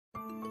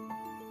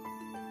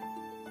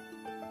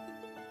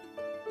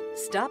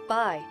Stop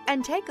by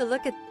and take a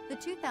look at the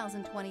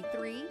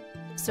 2023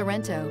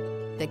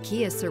 Sorento. The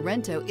Kia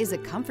Sorento is a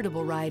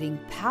comfortable riding,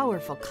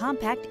 powerful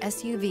compact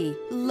SUV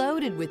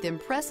loaded with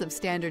impressive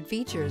standard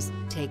features.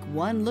 Take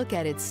one look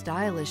at its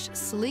stylish,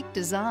 sleek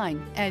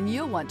design and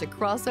you'll want to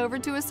cross over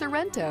to a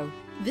Sorento.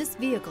 This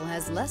vehicle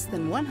has less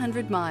than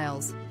 100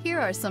 miles. Here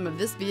are some of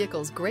this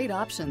vehicle's great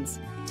options: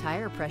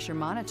 tire pressure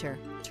monitor,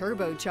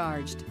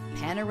 turbocharged,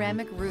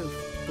 panoramic roof,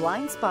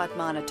 blind spot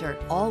monitor,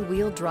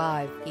 all-wheel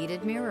drive,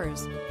 heated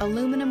mirrors,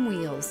 aluminum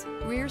wheels,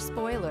 rear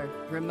spoiler,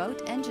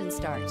 remote engine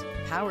start,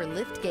 power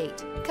lift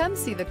gate. Come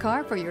see the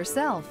car for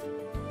yourself.